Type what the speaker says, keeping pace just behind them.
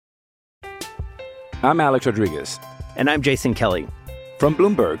I'm Alex Rodriguez. And I'm Jason Kelly. From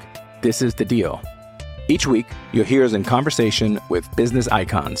Bloomberg, this is The Deal. Each week, you'll hear us in conversation with business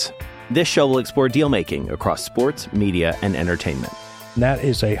icons. This show will explore deal-making across sports, media, and entertainment. That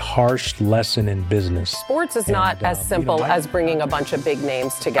is a harsh lesson in business. Sports is not as simple as bringing a bunch of big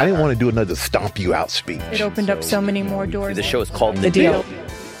names together. I didn't want to do another stomp you out speech. It opened up so many more doors. The show is called The Deal.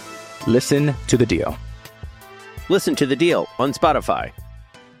 Listen to The Deal. Listen to The Deal on Spotify.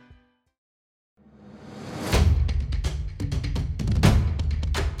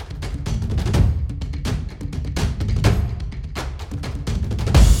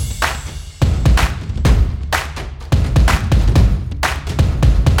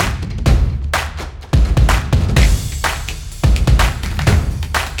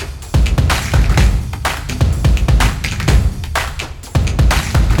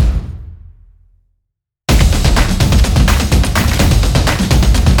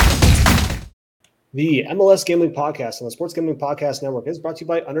 The MLS Gambling Podcast on the Sports Gambling Podcast Network is brought to you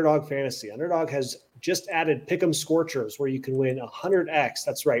by Underdog Fantasy. Underdog has just added Pick'em Scorchers, where you can win 100x.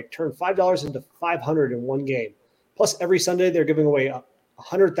 That's right, turn $5 into $500 in one game. Plus, every Sunday they're giving away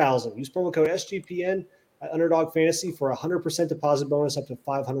 $100,000. Use promo code SGPN at Underdog Fantasy for a 100% deposit bonus up to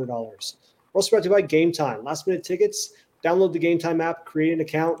 $500. We're also brought to you by Game Time. Last-minute tickets. Download the Game Time app, create an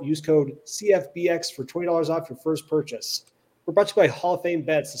account, use code CFBX for $20 off your first purchase. We're brought to you by Hall of Fame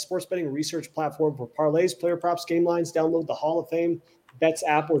Bets, the sports betting research platform for parlays, player props, game lines. Download the Hall of Fame Bets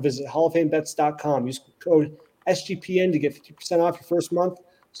app or visit halliofamebets.com. Use code SGPN to get 50% off your first month.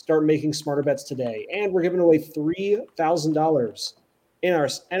 Start making smarter bets today. And we're giving away $3,000 in our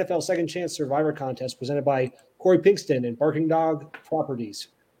NFL Second Chance Survivor Contest presented by Corey Pinkston and Barking Dog Properties.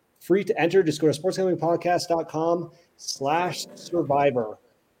 Free to enter. Just go to sportsgamblingpodcast.com/survivor.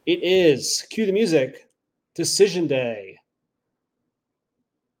 It is, cue the music, Decision Day.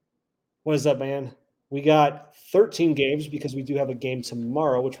 What is up, man? We got 13 games because we do have a game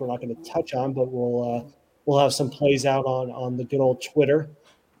tomorrow, which we're not going to touch on, but we'll have some plays out on the good old Twitter.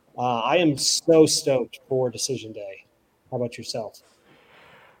 I am so stoked for Decision Day. How about yourself?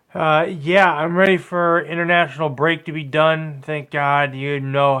 Yeah, I'm ready for international break to be done. Thank God. You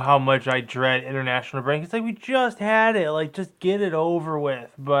know how much I dread international break. It's like we just had it. Like, just get it over with.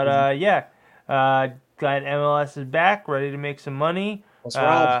 But glad MLS is back, ready to make some money. Let's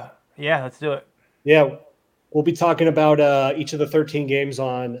ride. Yeah, let's do it. Yeah, we'll be talking about each of the 13 games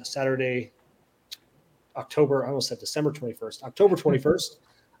on Saturday, October 21st,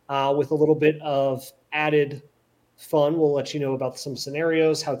 with a little bit of added fun. We'll let you know about some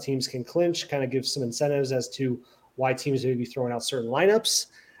scenarios, how teams can clinch, kind of give some incentives as to why teams may be throwing out certain lineups,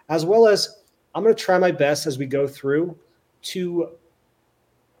 as well as I'm going to try my best as we go through to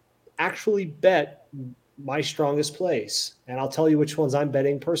actually bet my strongest plays, and I'll tell you which ones I'm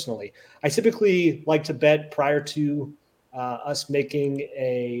betting personally. I typically like to bet prior to us making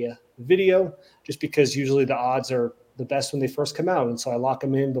a video, just because usually the odds are the best when they first come out, and so I lock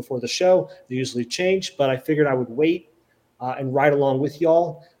them in before the show. They usually change, but I figured I would wait and ride along with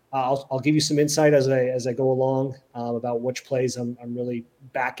y'all. I'll give you some insight as I go along about which plays I'm really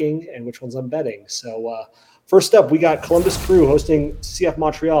backing and which ones I'm betting. So first up, we got Columbus Crew hosting CF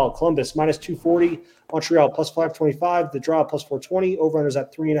Montreal. Columbus minus 240. Montreal plus 525, the draw plus 420, over-unders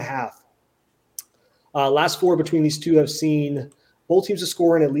at 3.5. Last four between these two have seen both teams to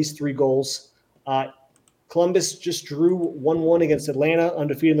score in at least 3 goals. Columbus just drew 1-1 against Atlanta,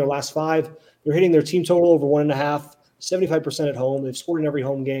 undefeated in their last 5. They're hitting their team total over 1.5, 75% at home. They've scored in every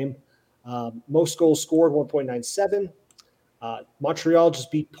home game. Most goals scored, 1.97. Montreal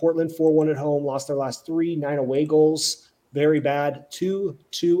just beat Portland 4-1 at home, lost their last 3, 9 away goals. Very bad, 2,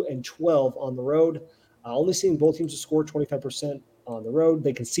 2, and 12 on the road. Only seeing both teams to score 25% on the road.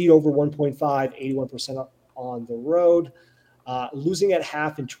 They concede over 1.5, 81% on the road. Losing at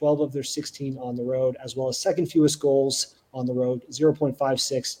half in 12 of their 16 on the road, as well as second fewest goals on the road,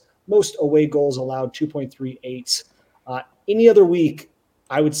 0.56. Most away goals allowed, 2.38. Any other week,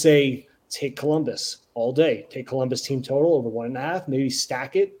 I would say take Columbus all day. Take Columbus team total over 1.5, maybe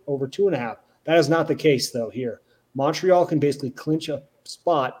stack it over 2.5. That is not the case, though, here. Montreal can basically clinch a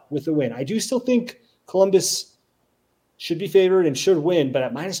spot with a win. I do still think Columbus should be favored and should win, but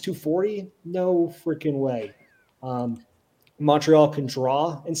at minus 240, no freaking way. Montreal can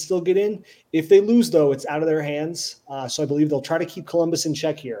draw and still get in. If they lose, though, it's out of their hands. So I believe they'll try to keep Columbus in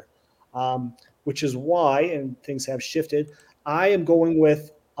check here, which is why, and things have shifted, I am going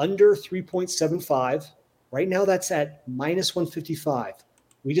with under 3.75. Right now, that's at minus 155.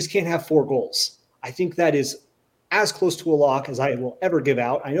 We just can't have 4 goals. I think that is as close to a lock as I will ever give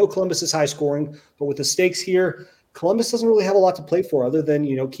out. I know Columbus is high scoring, but with the stakes here, Columbus doesn't really have a lot to play for other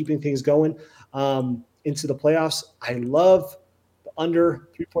than, keeping things going into the playoffs. I love the under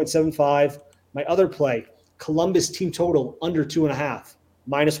 3.75. My other play, Columbus team total under 2.5,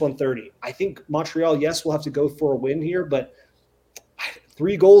 -130. I think Montreal, yes, will have to go for a win here, but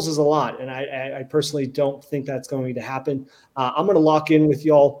 3 goals is a lot, and I personally don't think that's going to happen. I'm going to lock in with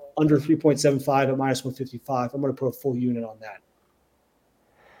y'all under 3.75 at -155. I'm going to put a full unit on that.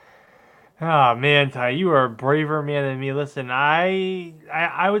 Oh man, Ty, you are a braver man than me. Listen,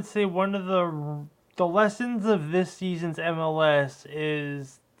 I would say one of the lessons of this season's MLS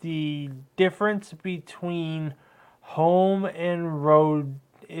is the difference between home and road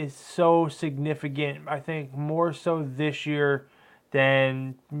is so significant. I think more so this year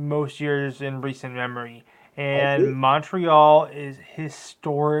than most years in recent memory. And Montreal is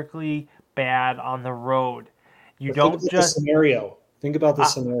historically bad on the road. You But think don't about the just scenario. Think about the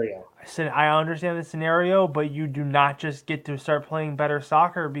scenario. I said I understand the scenario, but you do not just get to start playing better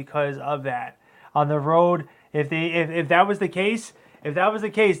soccer because of that. On the road, if that was the case,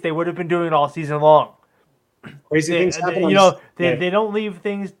 they would have been doing it all season long. Crazy things happen on They don't leave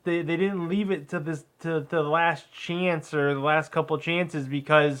things. They didn't leave it to the last chance or the last couple chances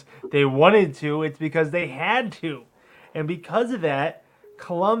because they wanted to. It's because they had to, and because of that,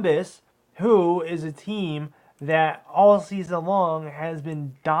 Columbus, who is a team that all season long has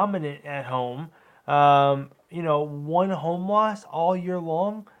been dominant at home, one home loss all year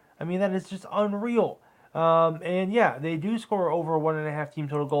long. I mean, that is just unreal. And yeah, they do score over 1.5 team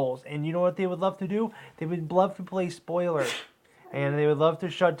total goals. And you know what they would love to do? They would love to play spoiler, and they would love to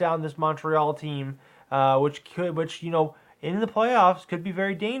shut down this Montreal team, which in the playoffs could be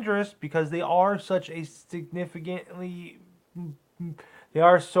very dangerous because they are so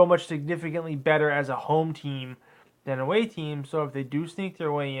much significantly better as a home team than away team. So if they do sneak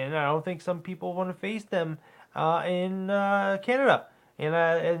their way in, I don't think some people want to face them in Canada, and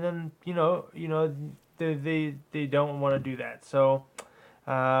then they don't want to do that. So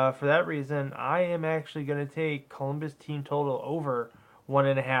for that reason, I am actually going to take Columbus team total over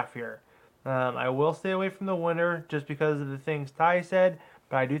 1.5 here. I will stay away from the winner just because of the things Ty said,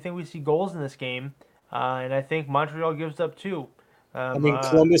 but I do think we see goals in this game, and I think Montreal gives up 2.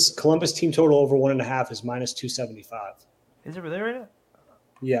 Columbus team total over 1.5 is -275. Is it really right now?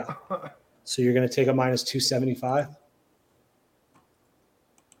 Yeah. So you're going to take a -275?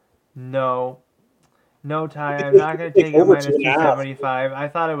 No, Ty, I'm not going to take a -275. I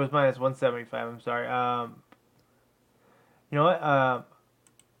thought it was -175. I'm sorry. You know what?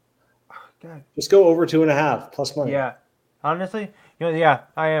 God. Just go over 2.5 plus money. Yeah, honestly, yeah,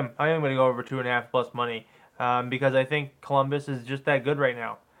 I am. I am going to go over 2.5 plus money because I think Columbus is just that good right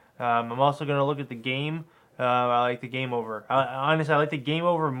now. I'm also going to look at the game. I like the game over. Honestly, I like the game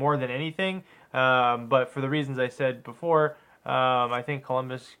over more than anything. But for the reasons I said before, I think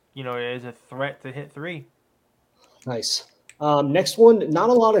Columbus, is a threat to hit 3. Nice. Next one,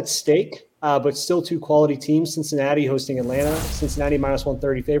 not a lot at stake, but still 2 quality teams. Cincinnati hosting Atlanta. Cincinnati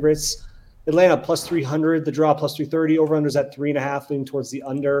 -130 favorites. Atlanta +300. The draw +330. Over-unders at 3.5, leaning towards the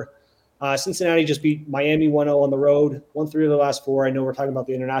under. Cincinnati just beat Miami 1-0 on the road. Won 3 of the last 4. I know we're talking about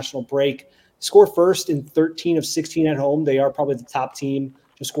the international break. Score first in 13 of 16 at home. They are probably the top team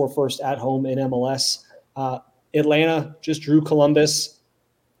to score first at home in MLS. Atlanta just drew Columbus.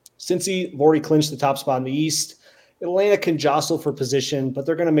 Cincy already clinched the top spot in the East. Atlanta can jostle for position, but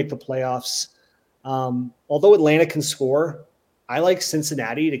they're going to make the playoffs. Although Atlanta can score, I like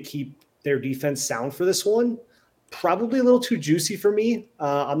Cincinnati to keep their defense sound for this one. Probably a little too juicy for me.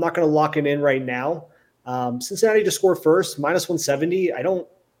 I'm not going to lock it in right now. Cincinnati to score first, -170. I don't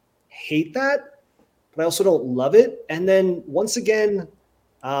hate that, but I also don't love it. And then once again,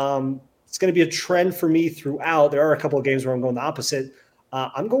 it's going to be a trend for me throughout. There are a couple of games where I'm going the opposite.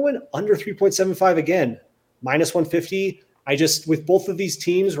 I'm going under 3.75 again, -150. With both of these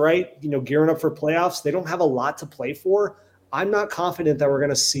teams, right, gearing up for playoffs, they don't have a lot to play for. I'm not confident that we're going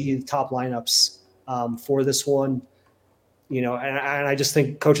to see top lineups for this one. And I just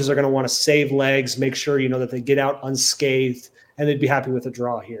think coaches are going to want to save legs, make sure, that they get out unscathed, and they'd be happy with a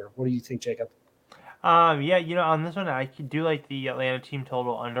draw here. What do you think, Jacob? Yeah, on this one, I do like the Atlanta team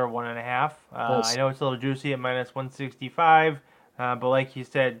total under 1.5. I know it's a little juicy at -165, but like you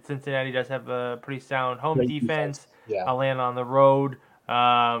said, Cincinnati does have a pretty sound home defense. Yeah. Atlanta on the road,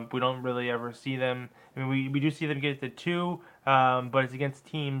 we don't really ever see them. I mean, we do see them get to 2, but it's against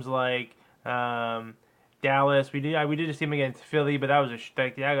teams like Dallas. We did just see them against Philly, but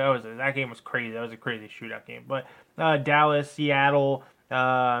that game was crazy. That was a crazy shootout game. But Dallas, Seattle.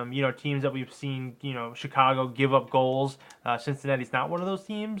 Teams that we've seen, Chicago give up goals. Cincinnati's not one of those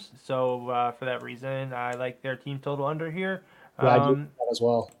teams. So for that reason, I like their team total under here. Yeah, I do that as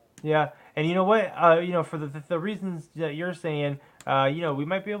well. Yeah, and you know what? For the reasons that you're saying, we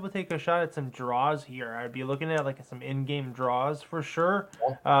might be able to take a shot at some draws here. I'd be looking at like some in-game draws for sure.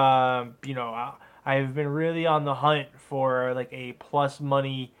 I've been really on the hunt for like a plus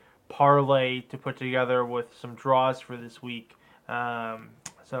money parlay to put together with some draws for this week.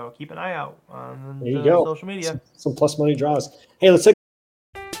 So keep an eye out on There you go. social media. Some plus money draws. Hey, let's take.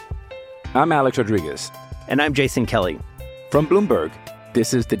 I'm Alex Rodriguez. And I'm Jason Kelly. From Bloomberg,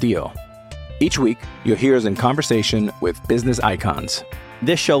 this is The Deal. Each week, you'll hear us in conversation with business icons.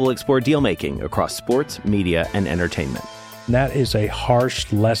 This show will explore deal-making across sports, media, and entertainment. That is a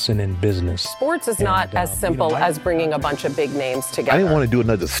harsh lesson in business. Sports is not as simple as bringing a bunch of big names together. I didn't want to do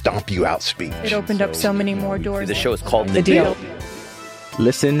another stomp you out speech. It opened up so many more doors. The show is called The Deal.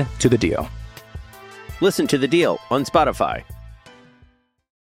 Listen to The Deal. Listen to The Deal on Spotify.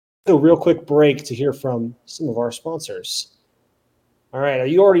 A real quick break to hear from some of our sponsors. All right, are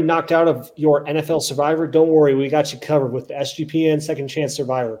you already knocked out of your NFL Survivor? Don't worry, we got you covered with the SGPN Second Chance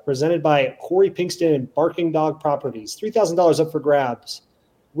Survivor, presented by Corey Pinkston and Barking Dog Properties. $3,000 up for grabs.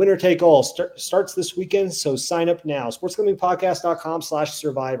 Winner take all. Starts this weekend, so sign up now.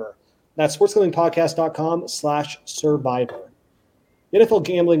 sportsgamblingpodcast.com/survivor. That's sportsgamblingpodcast.com/survivor. The NFL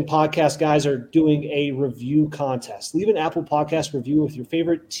Gambling Podcast guys are doing a review contest. Leave an Apple Podcast review with your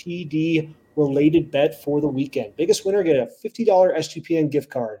favorite TD-related bet for the weekend. Biggest winner, get a $50 SGPN gift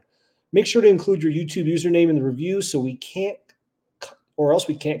card. Make sure to include your YouTube username in the review or else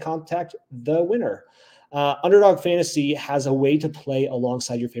we can't contact the winner. Underdog Fantasy has a way to play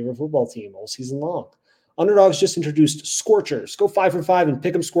alongside your favorite football team all season long. Underdog's just introduced Scorchers. Go 5 for 5 and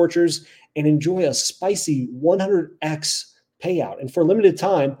pick 'em Scorchers and enjoy a spicy 100x payout. And for a limited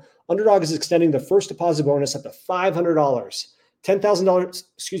time, Underdog is extending the first deposit bonus up to $500.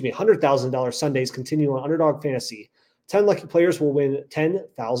 $100,000 Sundays continue on Underdog Fantasy. 10 lucky players will win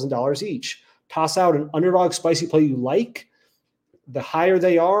 $10,000 each. Toss out an Underdog spicy play you like. The higher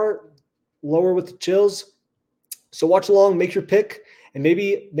they are, lower with the chills. So watch along, make your pick, and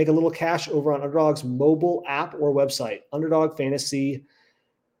maybe make a little cash over on Underdog's mobile app or website, underdogfantasy.com.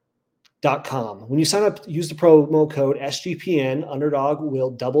 When you sign up, use the promo code SGPN. Underdog will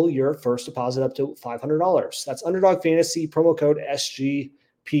double your first deposit up to $500. That's Underdog Fantasy, promo code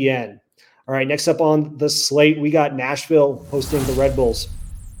SGPN. All right, next up on the slate, we got Nashville hosting the Red Bulls.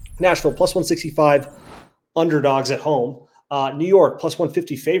 Nashville plus 165 underdogs at home. New York plus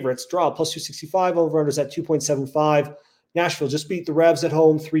 150 favorites. Draw plus 265. Over-unders at 2.75. Nashville just beat the Revs at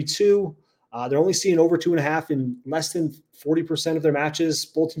home 3-2. They're only seeing over 2.5 in less than 40% of their matches.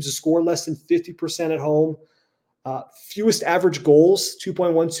 Both teams have scored less than 50% at home. Fewest average goals,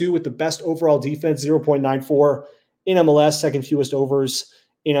 2.12, with the best overall defense, 0.94 in MLS. Second fewest overs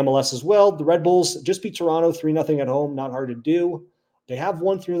in MLS as well. The Red Bulls just beat Toronto 3-0 at home. Not hard to do. They have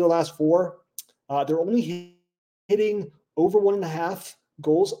won 3 of their last 4. They're only hitting over 1.5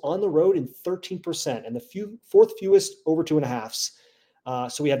 goals on the road in 13%, and the fourth fewest over 2.5s.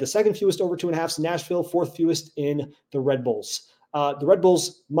 So we had the second fewest over 2.5s in Nashville, fourth fewest in the Red Bulls. The Red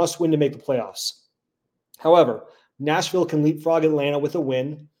Bulls must win to make the playoffs. However, Nashville can leapfrog Atlanta with a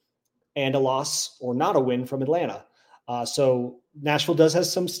win and a loss or not a win from Atlanta. So Nashville does have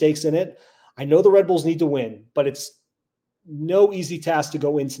some stakes in it. I know the Red Bulls need to win, but it's no easy task to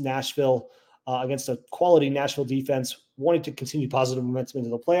go into Nashville against a quality Nashville defense, wanting to continue positive momentum into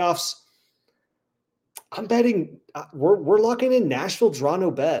the playoffs. I'm betting we're locking in Nashville draw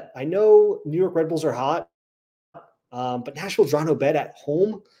no bet. I know New York Red Bulls are hot, but Nashville draw no bet at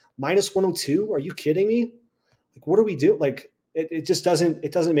home minus 102. Are you kidding me? Like, what do we do? Like, it just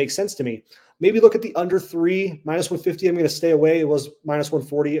doesn't make sense to me. Maybe look at the under 3 minus 150. I'm going to stay away. It was minus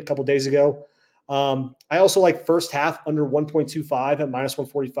 140 a couple days ago. I also like first half under 1.25 at minus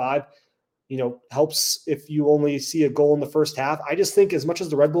 145. Helps if you only see a goal in the first half. I just think as much as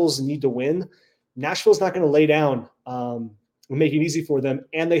the Red Bulls need to win, Nashville's not going to lay down and make it easy for them,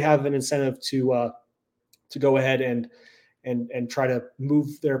 and they have an incentive to go ahead and try to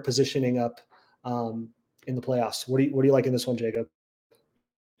move their positioning up in the playoffs. What do you like in this one, Jacob?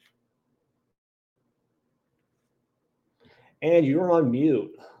 And you're on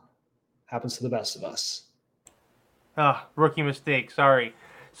mute. Happens to the best of us. Rookie mistake. Sorry.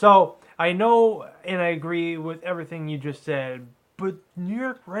 So I know, and I agree with everything you just said, but New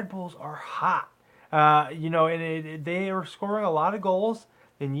York Red Bulls are hot. They are scoring a lot of goals.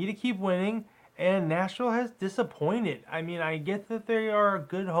 They need to keep winning, and Nashville has disappointed. I mean, I get that they are a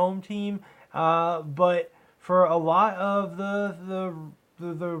good home team, but for a lot of the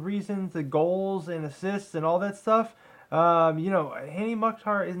the reasons, the goals and assists and all that stuff, Hani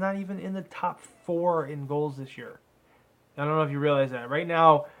Mukhtar is not even in the top 4 in goals this year. I don't know if you realize that. Right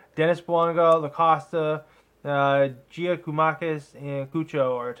now, Dennis Bouanga, Lacosta, Giacomakis, and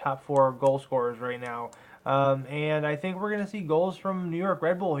Cucho are top 4 goal scorers right now. And I think we're going to see goals from New York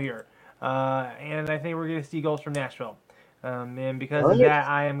Red Bull here. And I think we're going to see goals from Nashville. And because of that,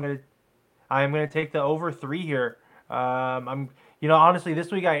 I am going to take the over 3 here. Honestly,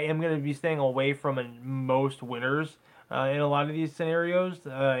 this week I am going to be staying away from most winners in a lot of these scenarios,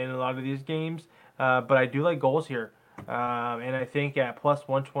 in a lot of these games. But I do like goals here. And I think at plus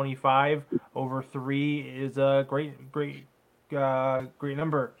 125 over 3 is a great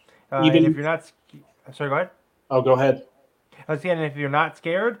number. And if you're not, sorry, go ahead. Oh, go ahead. I was saying, if you're not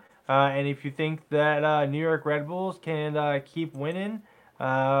scared, and if you think that New York Red Bulls can keep winning,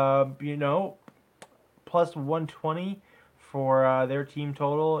 plus 120 for their team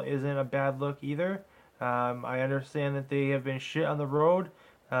total isn't a bad look either. I understand that they have been shit on the road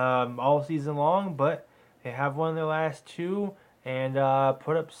all season long, but they have won their last 2 and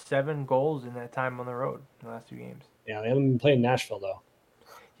put up 7 goals in that time on the road in the last 2 games. Yeah, they haven't been playing Nashville though.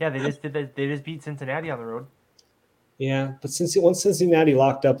 Yeah, they just did that. They just beat Cincinnati on the road. Yeah, but once Cincinnati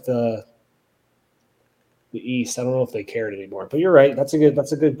locked up the East, I don't know if they cared anymore. But you're right. That's a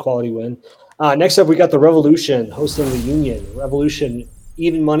good quality win. Next up, we got the Revolution hosting the Union. Revolution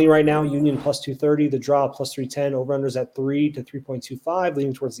even money right now. Union plus 230. The draw plus 310. Over-unders at 3 to 3.25,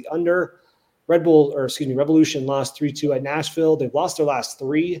 leaning towards the under. Revolution lost 3-2 at Nashville. They've lost their last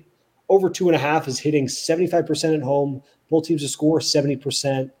 3. Over 2.5 is hitting 75% at home. Both teams to score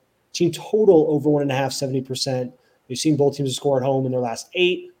 70%. Team total over 1.5, 70%. We've seen both teams to score at home in their last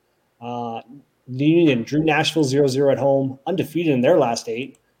 8. The Union drew Nashville 0-0 at home, undefeated in their last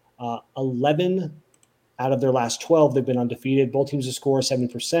 8. 11 out of their last 12, they've been undefeated. Both teams to score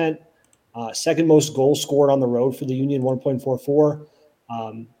 70%. Second most goals scored on the road for the Union,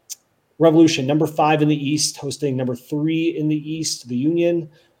 1.44. Revolution, number 5 in the East, hosting number 3 in the East, the Union.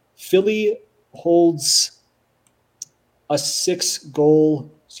 Philly holds a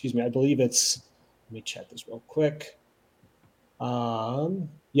 6-goal, I believe it's, let me check this real quick.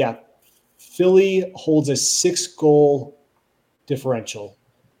 Philly holds a 6-goal differential.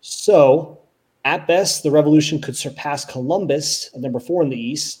 So, at best, the Revolution could surpass Columbus at number 4 in the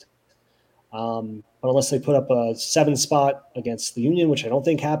East. But unless they put up a 7 spot against the Union, which I don't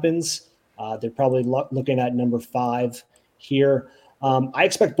think happens, they're probably looking at number 5 here. I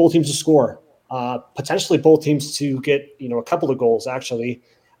expect both teams to score. Potentially both teams to get a couple of goals, actually.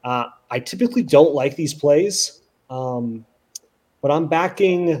 I typically don't like these plays, but I'm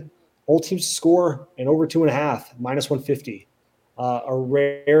backing both teams to score and over 2.5, minus 150. A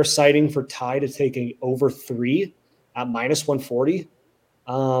rare sighting for Ty to take a over 3 at minus 140.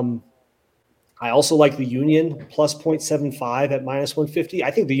 I also like the Union plus 0.75 at minus 150.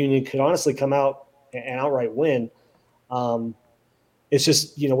 I think the Union could honestly come out and outright win. It's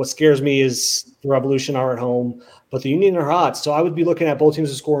just, what scares me is the Revolution are at home, but the Union are hot. So I would be looking at both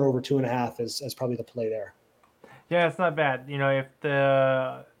teams to score over 2.5 as probably the play there. Yeah, it's not bad. If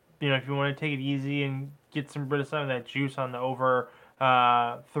if you want to take it easy and get some rid of some of that juice on the over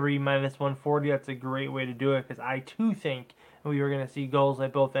 3 minus 140, that's a great way to do it, because I too think we were going to see goals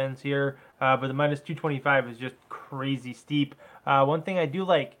at both ends here, but the minus 225 is just crazy steep. One thing I do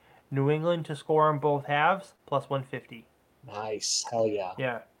like, New England to score on both halves, plus 150. Nice. Hell yeah.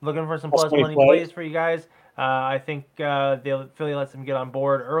 Yeah. Looking for some plus money plays for you guys. I think Philly lets them get on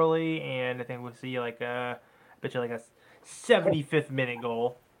board early, and I think we'll see like a 75th minute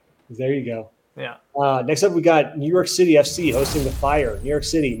goal. There you go. Yeah. Next up, we got New York City FC hosting the Fire. New York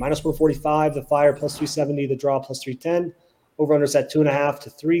City, minus 145. The Fire, plus 370. The draw, plus 310. Over-unders at 2.5 to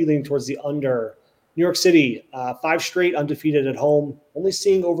 3, leaning towards the under. New York City, 5 straight undefeated at home. Only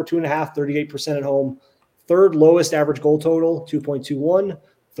seeing over 2.5, 38% at home. Third lowest average goal total, 2.21.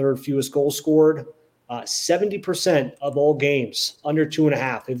 Third fewest goals scored. 70% of all games under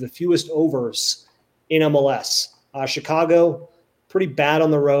 2.5. They have the fewest overs in MLS. Chicago, pretty bad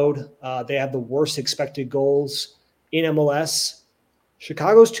on the road. They have the worst expected goals in MLS.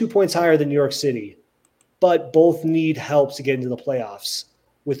 Chicago's 2 points higher than New York City, but both need help to get into the playoffs.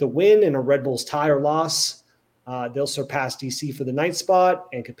 With a win and a Red Bulls tie or loss, they'll surpass DC for the 9th spot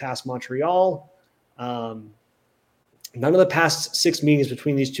and could pass Montreal. None of the past 6 meetings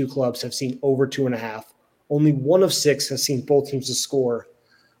between these two clubs have seen over 2.5. Only 1 of 6 has seen both teams to score.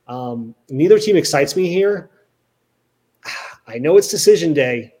 Neither team excites me here. I know it's decision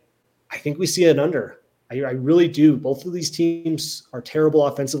day. I think we see an under. I really do. Both of these teams are terrible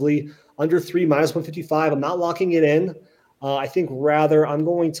offensively. Under 3, minus 155. I'm not locking it in. I think rather I'm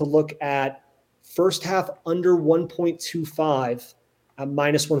going to look at first half under 1.25 at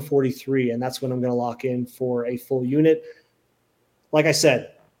minus 143, and that's when I'm going to lock in for a full unit. Like I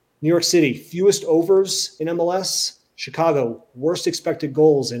said, New York City, fewest overs in MLS. Chicago, worst expected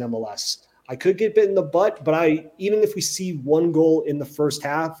goals in MLS. I could get bit in the butt, but even if we see one goal in the first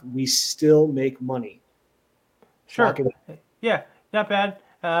half, we still make money. Sure. Yeah, not bad.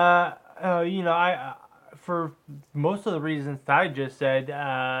 For most of the reasons I just said,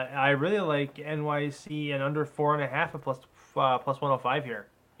 I really like NYC and under 4.5 at plus 105 here.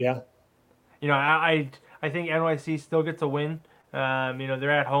 Yeah. I think NYC still gets a win.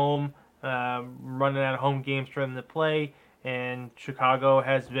 They're at home, running out of home games for them to play, and Chicago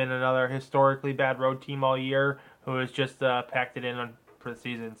has been another historically bad road team all year who has just packed it in for the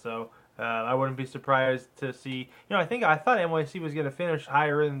season. So I wouldn't be surprised to see. I thought NYC was going to finish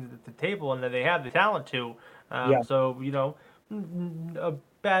higher in the table and that they have the talent to. So not a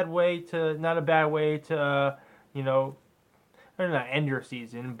bad way to not end your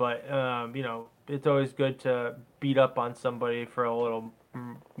season, but it's always good to beat up on somebody for a little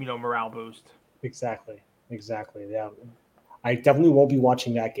morale boost. Exactly. Yeah, I definitely won't be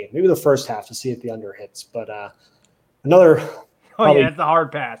watching that game. Maybe the first half to see if the under hits, but another. Yeah, it's a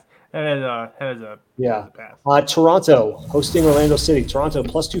hard pass. That is a pass. Toronto hosting Orlando City. Toronto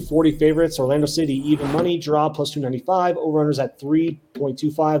plus 240 favorites. Orlando City even money draw plus 295. Over-unders at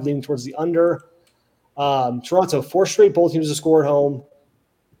 3.25, leaning towards the under. Toronto, 4 straight both teams to score at home.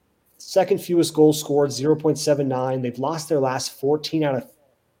 Second fewest goals scored, 0.79. They've lost their last 14 out of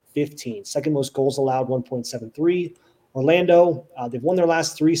 15. Second most goals allowed, 1.73. Orlando, they've won their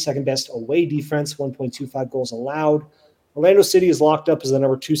last 3. Second best away defense, 1.25 goals allowed. Orlando City is locked up as the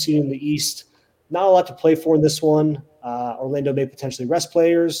number 2 seed in the East. Not a lot to play for in this one. Orlando may potentially rest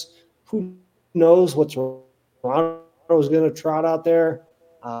players. Who knows what Toronto is going to trot out there?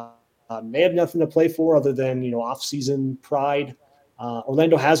 May have nothing to play for other than off-season pride.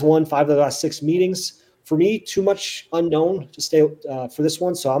 Orlando has won 5 of the last 6 meetings. For me, too much unknown to stay for this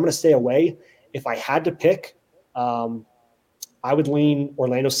one, so I'm going to stay away. If I had to pick, I would lean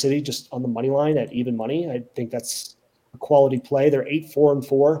Orlando City just on the money line at even money. I think that's a quality play. They're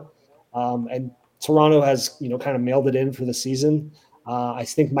 8-4-4, and Toronto has kind of mailed it in for the season. I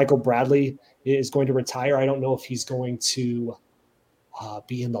think Michael Bradley is going to retire. I don't know if he's going to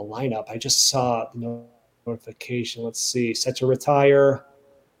be in the lineup. I just saw the notification. Let's see. Set to retire.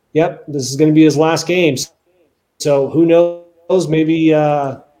 Yep, this is going to be his last game. So who knows? Maybe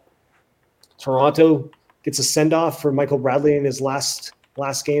Toronto gets a send-off for Michael Bradley in his last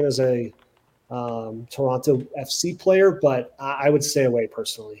game as a Toronto FC player, but I would stay away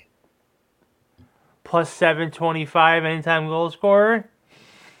personally. Plus 725 anytime goal scorer.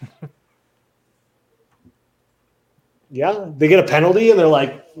 Yeah, they get a penalty and they're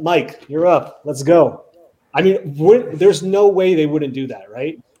like, Mike, you're up. Let's go. I mean, there's no way they wouldn't do that,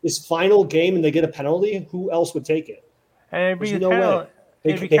 right? This final game and they get a penalty, who else would take it? And it'd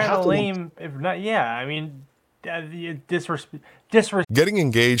be kind of lame if not. Yeah, I mean, disrespect. Getting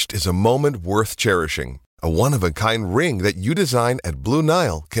engaged is a moment worth cherishing. A one-of-a-kind ring that you design at Blue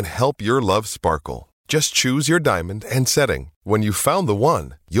Nile can help your love sparkle. Just choose your diamond and setting. When you've found the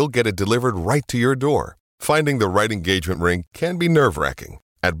one, you'll get it delivered right to your door. Finding the right engagement ring can be nerve-wracking.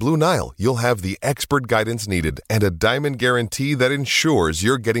 At Blue Nile, you'll have the expert guidance needed and a diamond guarantee that ensures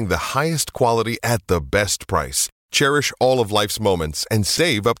you're getting the highest quality at the best price. Cherish all of life's moments and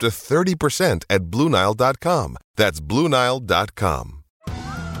save up to 30% at BlueNile.com. That's BlueNile.com.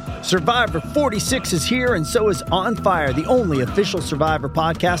 Survivor 46 is here, and so is On Fire, the only official Survivor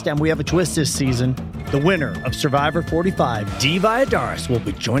podcast, and we have a twist this season. The winner of Survivor 45, Dee Valladares, will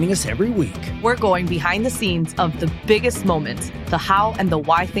be joining us every week. We're going behind the scenes of the biggest moments, the how and the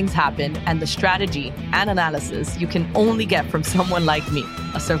why things happen, and the strategy and analysis you can only get from someone like me,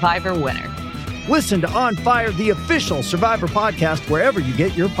 a Survivor winner. Listen to On Fire, the official Survivor podcast, wherever you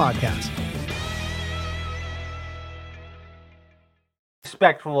get your podcasts.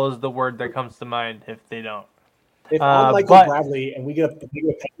 Respectful is the word that comes to mind if they don't. If I'm Michael Bradley and we get a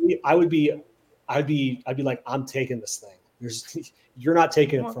penalty, I'd be like, I'm taking this thing. You're not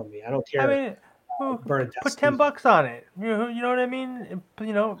taking it from me. I don't care. I mean, put $10 on it. You know what I mean?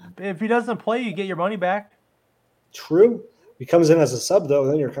 If he doesn't play, you get your money back. True. If he comes in as a sub, though,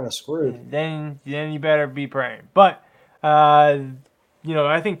 then you're kind of screwed. Then you better be praying. But I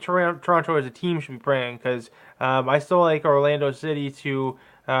think Toronto as a team should be praying because I still like Orlando City to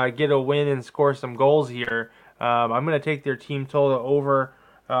get a win and score some goals here. I'm going to take their team total over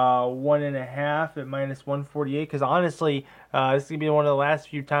 1.5 at minus 148. Because honestly, this is going to be one of the last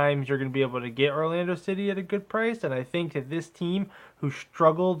few times you're going to be able to get Orlando City at a good price. And I think that this team, who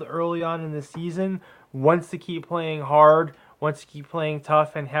struggled early on in the season, wants to keep playing hard, wants to keep playing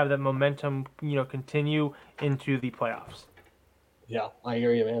tough, and have that momentum, continue into the playoffs. Yeah, I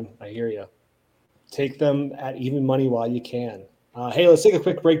hear you, man. I hear you. Take them at even money while you can. Hey, let's take a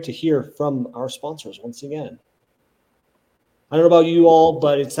quick break to hear from our sponsors once again. I don't know about you all,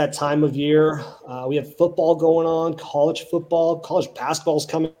 but it's that time of year. We have football going on, college football, college basketball's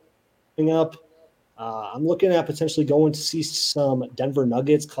coming up. I'm looking at potentially going to see some Denver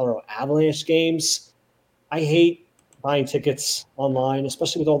Nuggets, Colorado Avalanche games. I hate buying tickets online,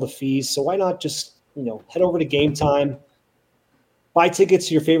 especially with all the fees. So why not just, head over to Game Time. Buy tickets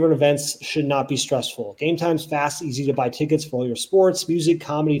to your favorite events should not be stressful. Game Time's fast, easy to buy tickets for all your sports, music,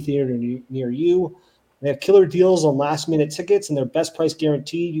 comedy, theater near you. They have killer deals on last-minute tickets and their best price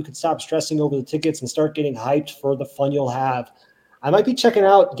guaranteed. You can stop stressing over the tickets and start getting hyped for the fun you'll have. I might be checking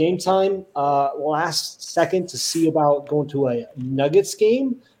out Game Time last second to see about going to a Nuggets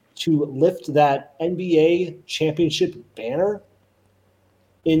game to lift that NBA championship banner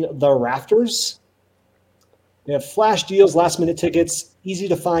in the rafters. They have flash deals, last-minute tickets,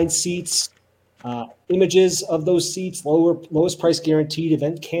 easy-to-find seats, images of those seats, lowest price guaranteed,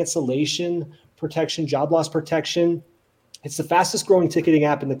 event cancellation protection, job loss protection. It's the fastest-growing ticketing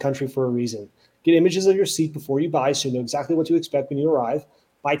app in the country for a reason. Get images of your seat before you buy so you know exactly what to expect when you arrive.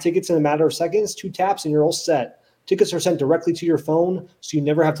 Buy tickets in a matter of seconds, 2 taps, and you're all set. Tickets are sent directly to your phone, so you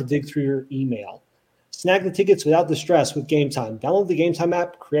never have to dig through your email. Snag the tickets without the stress with Game Time. Download the Game Time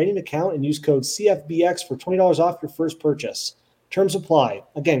app, create an account, and use code CFBX for $20 off your first purchase. Terms apply.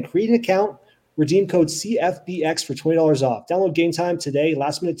 Again, create an account, redeem code CFBX for $20 off. Download Game Time today.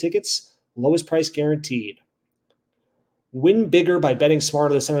 Last-minute tickets, lowest price guaranteed. Win bigger by betting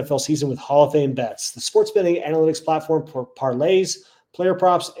smarter this NFL season with Hall of Fame Bets, the sports betting analytics platform for parlays, player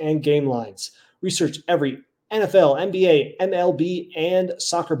props, and game lines. Research every NFL, NBA, MLB, and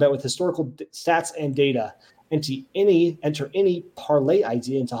soccer bet with historical stats and data. Enter any parlay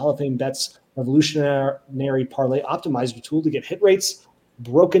idea into Hall of Fame Bet's revolutionary parlay optimizer tool to get hit rates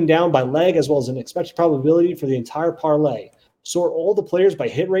broken down by leg as well as an expected probability for the entire parlay. Sort all the players by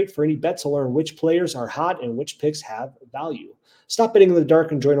hit rate for any bet to learn which players are hot and which picks have value. Stop betting in the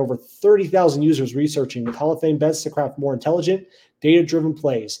dark and join over 30,000 users researching with Hall of Fame Bets to craft more intelligent, data-driven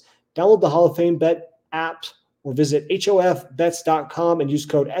plays. Download the Hall of Fame Bet app or visit hofbets.com and use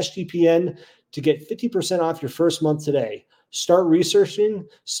code SGPN to get 50% off your first month today. Start researching,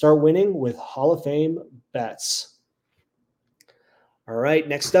 start winning with Hall of Fame Bets. All right,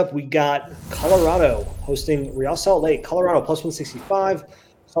 next up, we got Colorado hosting Real Salt Lake. Colorado plus 165,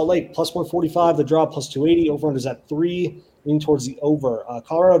 Salt Lake plus 145, the draw plus 280, over-under is at 3, leaning towards the over.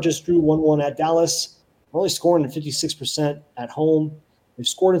 Colorado just drew 1-1 at Dallas, only scoring at 56% at home. They've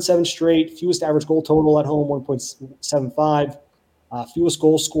scored in 7 straight, fewest average goal total at home, 1.75, fewest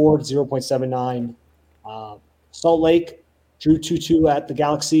goals scored, 0.79. Salt Lake drew 2-2 at the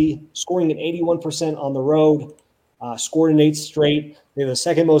Galaxy, scoring at 81% on the road. Scored in 8 straight. They have the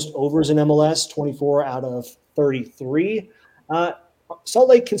second most overs in MLS, 24 out of 33. Salt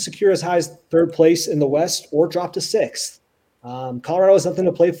Lake can secure as high as 3rd place in the West or drop to 6th. Colorado has nothing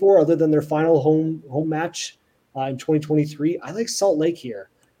to play for other than their final home match in 2023. I like Salt Lake here.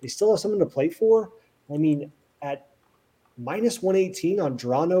 They still have something to play for. I mean, at minus 118 on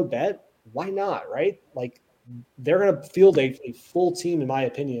draw no bet, why not, right? Like, they're going to field a full team, in my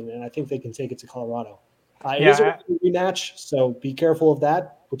opinion, and I think they can take it to Colorado. It is a rematch, so be careful of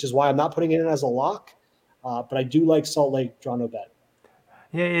that, which is why I'm not putting it in as a lock. But I do like Salt Lake draw no bet.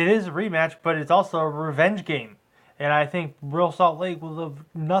 Yeah, it is a rematch, but it's also a revenge game. And I think Real Salt Lake will have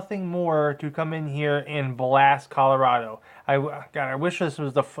nothing more to come in here and blast Colorado. I wish this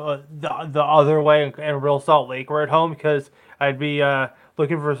was the other way and Real Salt Lake were at home, because I'd be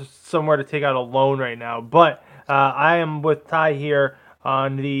looking for somewhere to take out a loan right now. But I am with Ty here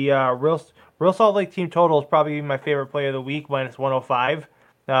on the Real Salt Lake team total is probably my favorite play of the week, minus 105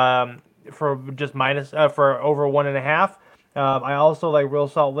 for just for over 1.5. I also like Real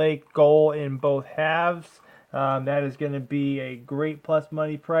Salt Lake goal in both halves. That is going to be a great plus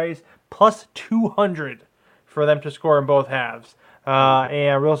money price, plus 200 for them to score in both halves,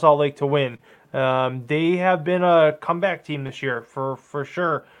 and Real Salt Lake to win. They have been a comeback team this year for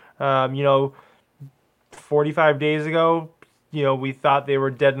sure. 45 days ago, we thought they were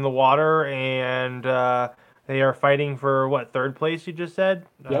dead in the water, and they are fighting for, 3rd place, you just said?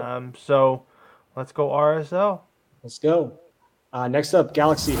 Yep. So let's go RSL. Let's go. Next up,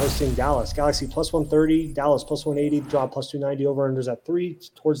 Galaxy hosting Dallas. Galaxy plus 130, Dallas plus 180, draw plus 290, over-unders at 3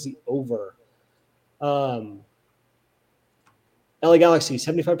 towards the over. LA Galaxy,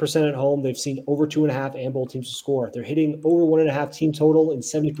 75% at home. They've seen over 2.5 and both teams to score. They're hitting over 1.5 team total in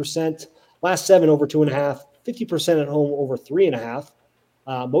 70%. Last 7 over 2.5, 50% at home over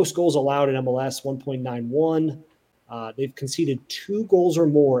 3.5. Most goals allowed in MLS, 1.91. They've conceded 2 goals or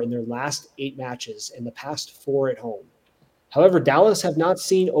more in their last 8 matches and the past 4 at home. However, Dallas have not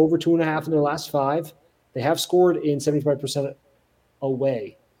seen over 2.5 in their last 5. They have scored in 75%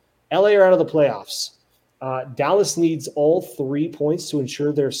 away. LA are out of the playoffs. Dallas needs all 3 points to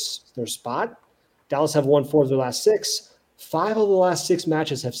ensure their spot. Dallas have won 4 of their last 6. 5 of the last 6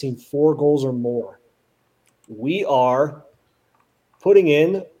 matches have seen 4 goals or more. We are putting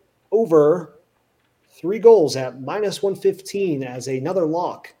in over 3 goals at minus 115 as another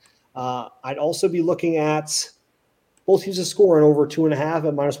lock. I'd also be looking at both teams to score in over 2.5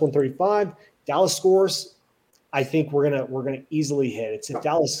 at minus 135. Dallas scores. I think we're gonna easily hit. It's if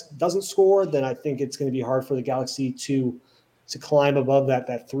Dallas doesn't score, then I think it's going to be hard for the Galaxy to climb above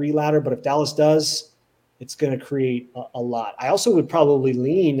that 3 ladder. But if Dallas does, it's going to create a lot. I also would probably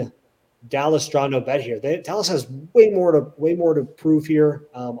lean Dallas draw no bet here. Dallas has way more to prove here.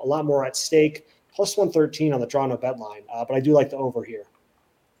 A lot more at stake. Plus 113 on the draw no bet line. But I do like the over here.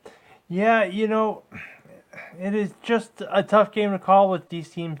 Yeah, it is just a tough game to call with these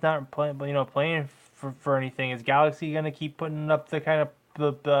teams not playing for anything. Is Galaxy going to keep putting up the kind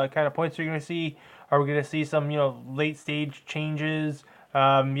of points we're going to see? Are we going to see some late stage changes?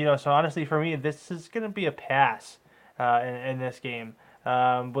 So honestly, for me, this is going to be a pass in this game.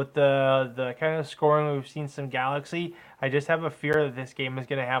 With the kind of scoring we've seen some Galaxy, I just have a fear that this game is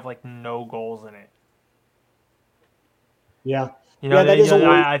going to have no goals in it. Yeah.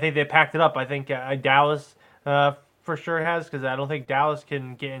 I think they packed it up. I think Dallas for sure has, because I don't think Dallas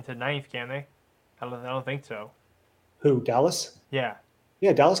can get into 9th, can they? I don't think so. Who, Dallas? Yeah.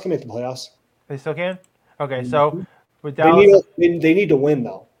 Yeah, Dallas can make the playoffs. They still can? Okay, so with Dallas... They need to win,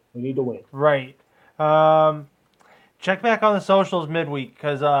 though. They need to win. Right. Check back on the socials midweek,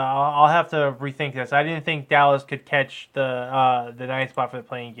 because I'll have to rethink this. I didn't think Dallas could catch the 9th spot for the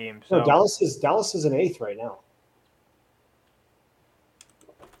playing game. So. No, Dallas is in 8th right now.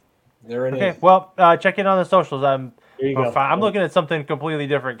 They're in 8th. Okay, well, check in on the socials. There you go. I'm looking at something completely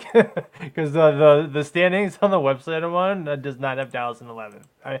different because the standings on the website I'm on does not have Dallas in 11th.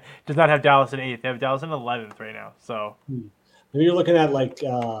 Does not have Dallas in 8th. They have Dallas in 11th right now. So maybe you're looking at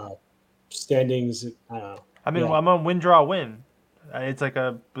standings. I don't know. I'm on win draw win. It's like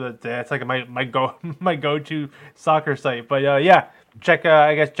my go-to soccer site. But check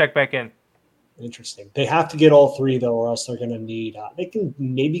back in. Interesting. They have to get all 3 though, or else they're going to need. They can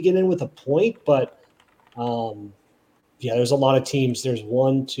maybe get in with a point, but there's a lot of teams.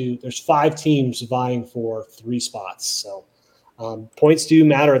 There's 5 teams vying for 3 spots. So points do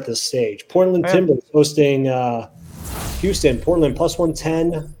matter at this stage. Portland Timbers hosting Houston. Portland plus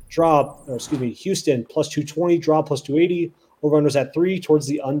 110 Houston plus 220 draw plus 280. Over-unders at 3 towards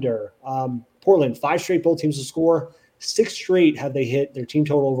the under. Portland 5 straight both teams to score. 6 straight have they hit their team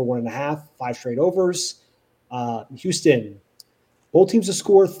total over 1.5. 5 straight overs. Houston, both teams to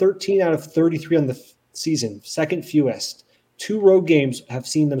score 13 out of 33 on the season, second fewest. 2 road games have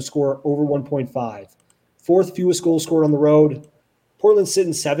seen them score over 1.5. 4th fewest goals scored on the road. Portland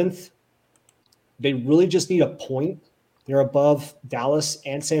sitting 7th. They really just need a point. They're above Dallas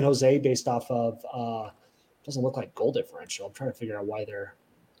and San Jose based off of doesn't look like goal differential. I'm trying to figure out why they're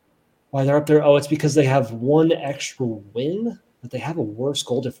up there. Oh, it's because they have 1 extra win, but they have a worse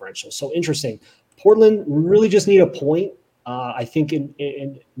goal differential. So interesting. Portland really just need a point. I think,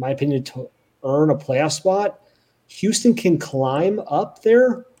 in my opinion, to earn a playoff spot. Houston can climb up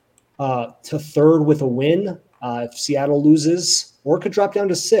there to 3rd with a win if Seattle loses, or could drop down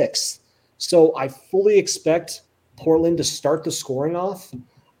to 6th. So I fully expect Portland to start the scoring off,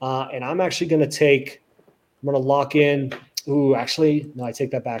 and I'm actually going to lock in. Ooh, actually, no, I take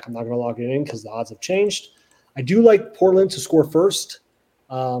that back. I'm not going to lock it in because the odds have changed. I do like Portland to score first,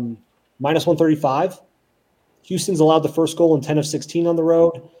 minus 135. Houston's allowed the first goal in 10 of 16 on the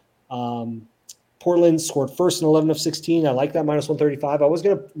road. Portland scored first in 11 of 16. I like that minus 135. I was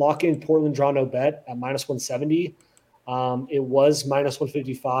going to lock in Portland draw no bet at minus 170. It was minus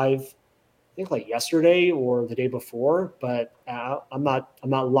 155. I think yesterday or the day before, but I'm not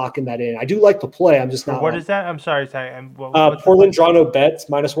locking that in. I do like to play. I'm just not. What is that? I'm sorry. Portland draw no bets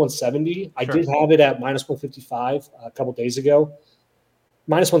minus 170. Sure. I did have it at minus 155 a couple days ago.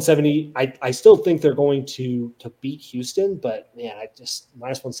 Minus 170. I still think they're going to beat Houston, but man,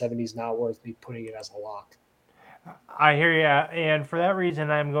 minus 170 is not worth me putting it as a lock. I hear you, and for that reason,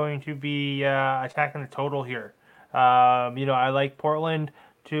 I'm going to be attacking the total here. I like Portland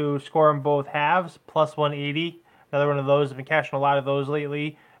to score in both halves, plus 180. Another one of those. I've been cashing a lot of those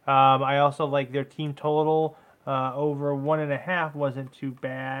lately. I also like their team total over 1.5. Wasn't too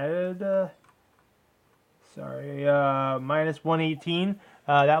bad. Minus 118.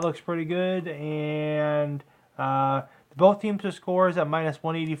 That looks pretty good, and both teams to scores at minus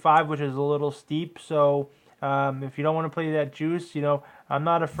 185, which is a little steep. So if you don't want to play that juice, I'm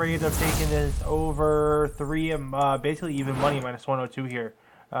not afraid of taking this over 3, basically even money, minus 102 here.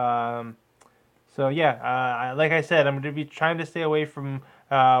 Like I said, I'm going to be trying to stay away from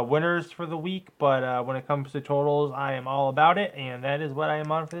winners for the week, but when it comes to totals, I am all about it, and that is what I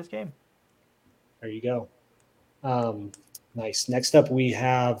am on for this game. There you go. Nice. Next up, we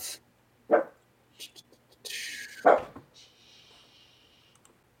have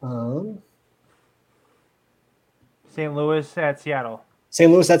St. Louis at Seattle.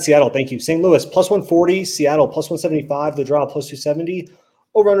 St. Louis at Seattle. Thank you. St. Louis plus 140, Seattle plus 175. The draw plus 270.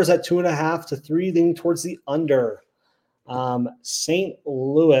 Over-unders at 2.5 to 3, leaning towards the under. St.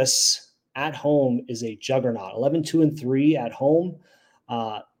 Louis at home is a juggernaut. 11-2-3 at home.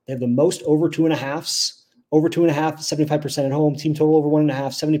 They have the most over 2.5s. Over 2.5, 75% at home. Team total over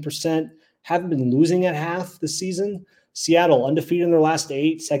 1.5, 70%. Haven't been losing at half this season. Seattle undefeated in their last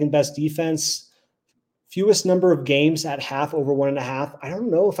 8, second best defense. Fewest number of games at half over 1.5. I don't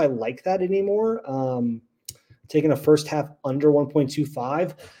know if I like that anymore. Taking a first half under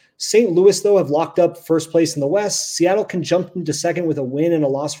 1.25. St. Louis, though, have locked up first place in the West. Seattle can jump into second with a win and a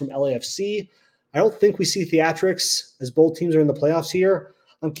loss from LAFC. I don't think we see theatrics as both teams are in the playoffs here.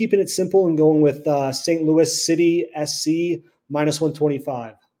 I'm keeping it simple and going with St. Louis City SC minus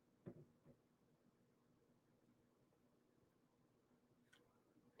 125.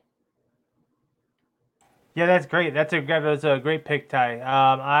 Yeah, that's great. That's a great pick, Ty.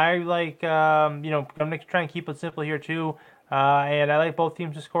 I like, I'm going to try and keep it simple here too. And I like both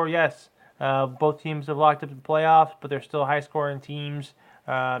teams to score, yes. Both teams have locked up the playoffs, but they're still high-scoring teams.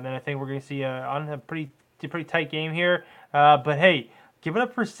 And I think we're going to see a pretty tight game here. But hey, give it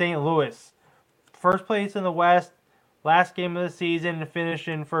up for St. Louis. First place in the West, last game of the season, to finish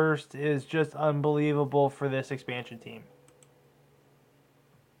in first is just unbelievable for this expansion team.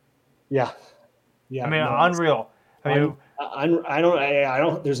 Yeah. I mean, unreal. I don't.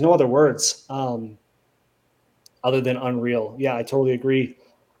 There's no other words other than unreal. Yeah, I totally agree.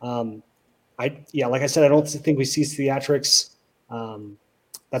 Like I said, I don't think we see theatrics.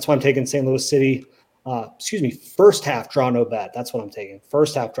 That's why I'm taking St. Louis City. First half draw no bet. That's what I'm taking.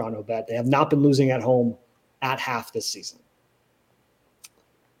 First half draw no bet. They have not been losing at home at half this season.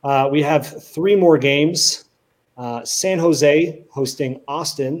 We have 3 more games. San Jose hosting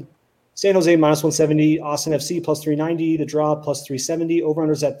Austin. San Jose minus 170, Austin FC plus 390, the draw plus 370,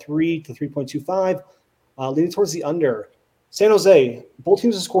 over-unders at 3 to 3.25, leaning towards the under. San Jose, both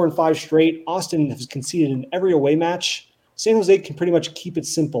teams have scored in 5 straight. Austin has conceded in every away match. San Jose can pretty much keep it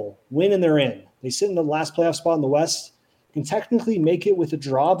simple. Win and they're in. They sit in the last playoff spot in the West. Can technically make it with a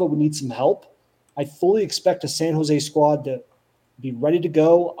draw, but would need some help. I fully expect a San Jose squad to be ready to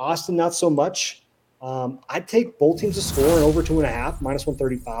go. Austin, not so much. I'd take both teams to score in over 2.5, minus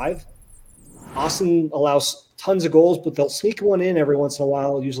 135. Austin allows tons of goals, but they'll sneak one in every once in a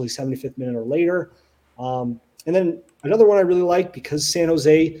while, usually 75th minute or later. And then another one I really like, because San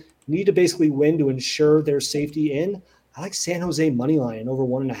Jose need to basically win to ensure their safety in. I like San Jose money line over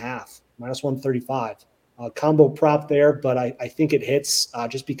 1.5, minus 135. Combo prop there, but I think it hits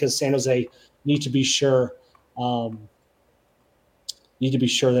just because San Jose need to be sure that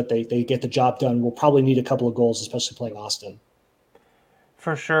they get the job done. We'll probably need a couple of goals, especially playing Austin.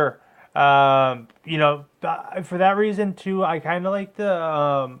 For sure. For that reason too, I kind of like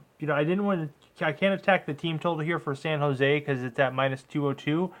the, I can't attack the team total here for San Jose because it's at minus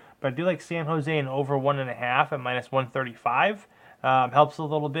 202, but I do like San Jose and over 1.5 at minus 135. Helps a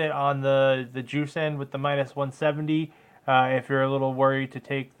little bit on the juice end with the minus 170. If you're a little worried to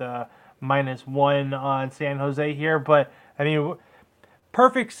take the minus 1 on San Jose here, but I mean,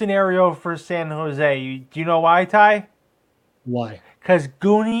 perfect scenario for San Jose. Do you know why, Ty? Why? Because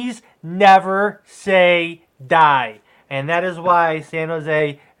Goonies never say die. And that is why San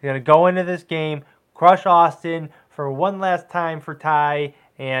Jose is going to go into this game, crush Austin for one last time for Ty.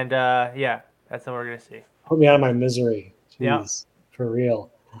 And, that's what we're going to see. Put me out of my misery. Jeez, For real.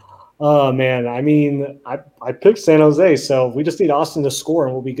 Oh, man. I mean, I picked San Jose, so we just need Austin to score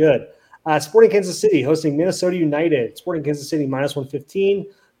and we'll be good. Sporting Kansas City hosting Minnesota United. Sporting Kansas City minus 115.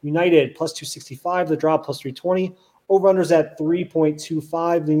 United plus 265. The draw plus 320. Over-unders at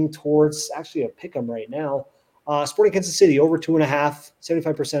 3.25, leaning towards actually a pick 'em right now. Sporting Kansas City over 2.5,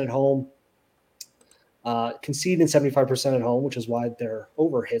 75% at home. Conceding 75% at home, which is why their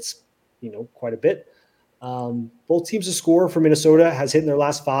over hits, quite a bit. Both teams to score for Minnesota has hit in their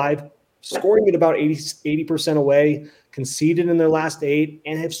last 5, scoring at about 80% away, conceded in their last 8,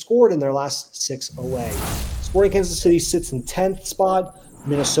 and have scored in their last 6 away. Sporting Kansas City sits in 10th spot,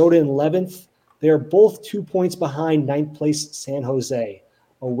 Minnesota in 11th. They are both 2 points behind 9th place San Jose.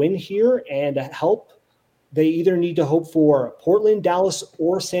 A win here and a help, they either need to hope for Portland, Dallas,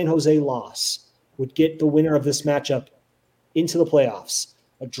 or San Jose loss would get the winner of this matchup into the playoffs.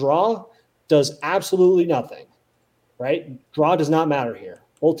 A draw does absolutely nothing, right? Draw does not matter here.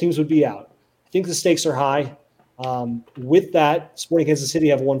 Both teams would be out. I think the stakes are high. With that, Sporting Kansas City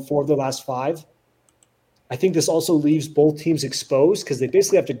have won 4 of their last 5. I think this also leaves both teams exposed because they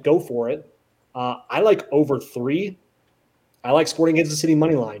basically have to go for it. I like over 3. I like Sporting Kansas City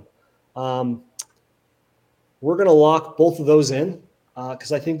money line. We're going to lock both of those in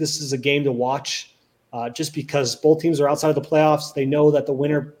because I think this is a game to watch just because both teams are outside of the playoffs. They know that the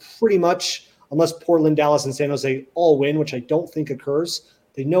winner pretty much, unless Portland, Dallas, and San Jose all win, which I don't think occurs,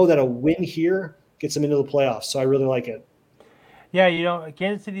 they know that a win here gets them into the playoffs. So I really like it. Yeah,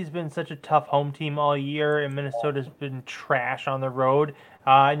 Kansas City's been such a tough home team all year, and Minnesota's been trash on the road.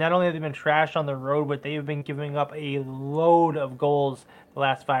 Not only have they been trash on the road, but they've been giving up a load of goals the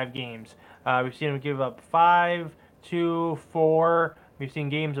last 5 games. We've seen them give up 5, 2, 4. We've seen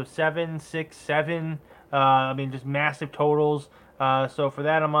games of 7, 6, 7. Just massive totals. So for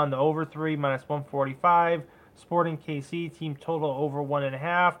that, I'm on the over 3, minus 145. Sporting KC, team total over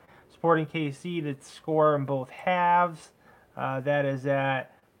 1.5. Sporting KC to score in both halves. That is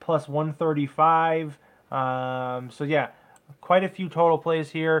at plus 135. Quite a few total plays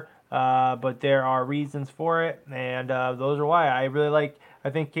here, but there are reasons for it, and those are why I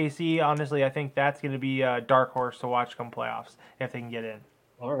think KC, honestly, I think that's going to be a dark horse to watch come playoffs if they can get in.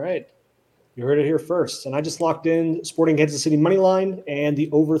 All right. You heard it here first. And I just locked in Sporting Kansas City money line and the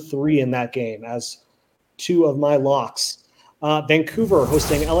over 3 in that game as 2 of my locks. Vancouver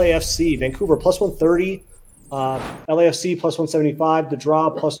hosting LAFC. Vancouver plus 130. LAFC plus 175. The draw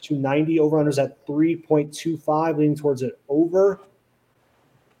plus 290. Over-unders at 3.25, leaning towards it over.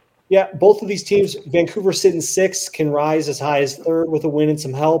 Yeah, both of these teams, Vancouver sitting 6, can rise as high as 3rd with a win and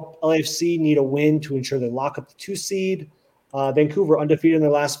some help. LAFC need a win to ensure they lock up the 2 seed. Vancouver undefeated in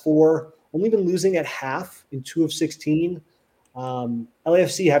their last 4, only been losing at half in 2 of 16.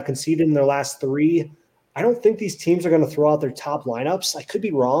 LAFC have conceded in their last 3. I don't think these teams are going to throw out their top lineups. I could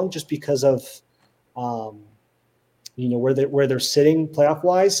be wrong just because of where they're sitting playoff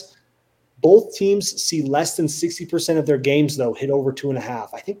wise. Both teams see less than 60% of their games, though, hit over 2.5.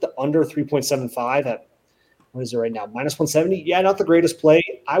 I think the under 3.75 at, what is it right now, minus 170? Yeah, not the greatest play.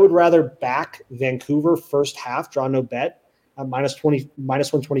 I would rather back Vancouver first half, draw no bet, at minus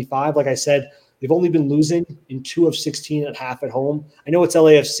 125. Like I said, they've only been losing in 2 of 16 at half at home. I know it's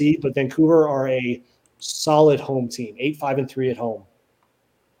LAFC, but Vancouver are a solid home team, 8-5-3 at home.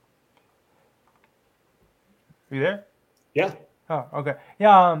 Are you there? Yeah. Oh, okay.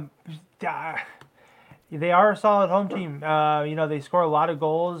 Yeah, they are a solid home team. They score a lot of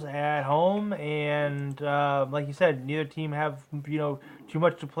goals at home, and like you said, neither team have too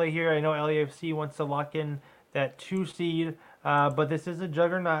much to play here. I know LAFC wants to lock in that 2 seed, but this is a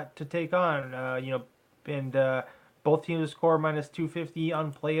juggernaut to take on. And both teams score minus 250,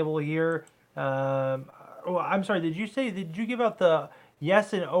 unplayable here. I'm sorry. Did you give out the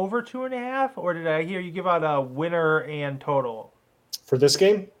yes and over 2.5, or did I hear you give out a winner and total for this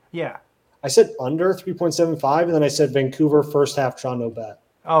game? Yeah. I said under 3.75, and then I said Vancouver first half draw no bet.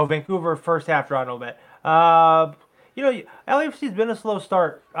 Oh, Vancouver first half draw no bet. LAFC's been a slow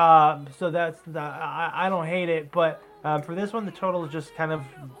start, so I don't hate it, but for this one, the total has just kind of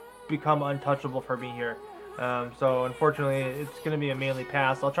become untouchable for me here. So unfortunately, it's going to be a mainly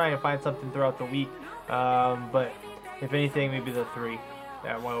pass. I'll try and find something throughout the week, but if anything, maybe the 3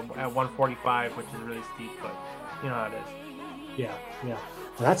 at 145, which is really steep, but you know how it is. Yeah.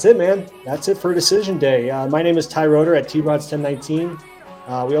 That's it, man. That's it for Decision Day. My name is Ty Roeder at TRods1019.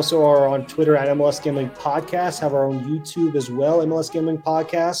 We also are on Twitter at MLS Gambling Podcast, have our own YouTube as well, MLS Gambling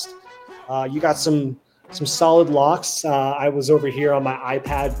Podcast. You got some solid locks. I was over here on my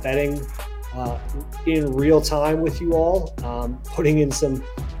iPad betting in real time with you all, putting in some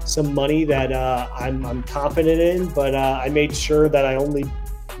money that I'm confident in, but I made sure that I only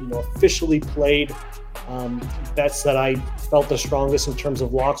officially played bets that I felt the strongest in terms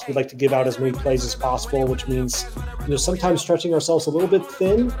of locks. We'd like to give out as many plays as possible, which means sometimes stretching ourselves a little bit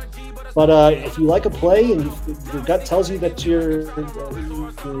thin. But if you like a play and your gut tells you that you're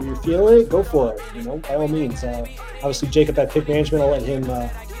feeling it, go for it. You know, by all means. Obviously, Jacob at Pick Management, I'll let him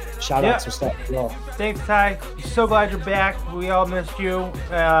shout out some stuff as well. Thanks, Ty. So glad you're back. We all missed you,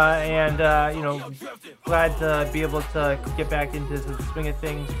 and glad to be able to get back into the swing of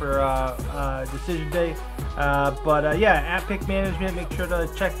things for Decision Day. At Pick Management, make sure to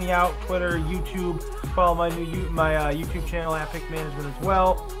check me out. Twitter, YouTube. Follow my YouTube channel at Pick Management as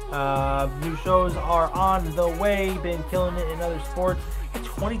well. New shows are on the way. Been killing it in other sports. It's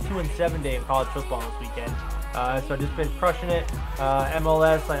 22-7 day of college football this weekend. So just been crushing it.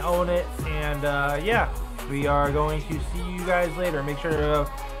 MLS, I own it. And we are going to see you guys later. Make sure to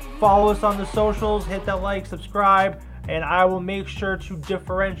follow us on the socials. Hit that like, subscribe. And I will make sure to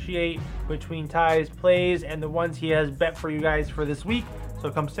differentiate between Ty's plays and the ones he has bet for you guys for this week. So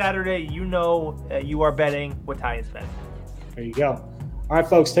come Saturday, you know that you are betting what Ty is betting. There you go. All right,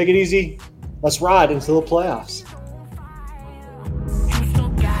 folks, take it easy. Let's ride into the playoffs.